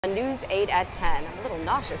News 8 at 10. I'm a little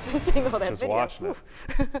nauseous from seeing all that Just video. watching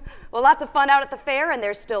it. Well, lots of fun out at the fair, and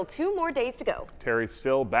there's still 2 more days to go. Terry's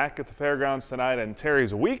still back at the fairgrounds tonight, and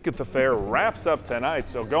Terry's week at the fair wraps up tonight.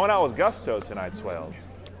 So going out with gusto tonight, Swales.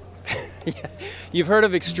 You've heard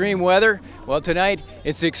of extreme weather? Well, tonight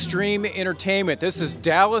it's extreme entertainment. This is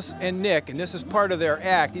Dallas and Nick, and this is part of their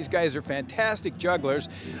act. These guys are fantastic jugglers.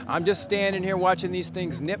 I'm just standing here watching these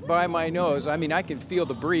things nip by my nose. I mean, I can feel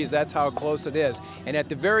the breeze. That's how close it is. And at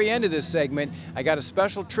the very end of this segment, I got a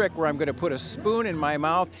special trick where I'm going to put a spoon in my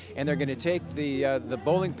mouth, and they're going to take the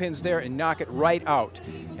bowling pins there and knock it right out.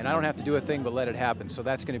 And I don't have to do a thing but let it happen. So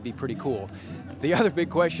that's going to be pretty cool. The other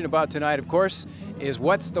big question about tonight, of course, is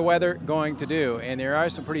what's the weather going to do? And there are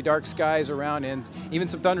some pretty dark skies around and even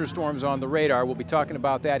some thunderstorms on the radar. We'll be talking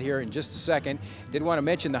about that here in just a second. Did want to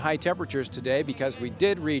mention the high temperatures today because we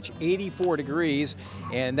did reach 84 degrees,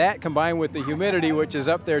 and that combined with the humidity, which is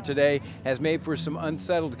up there today, has made for some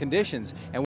unsettled conditions. And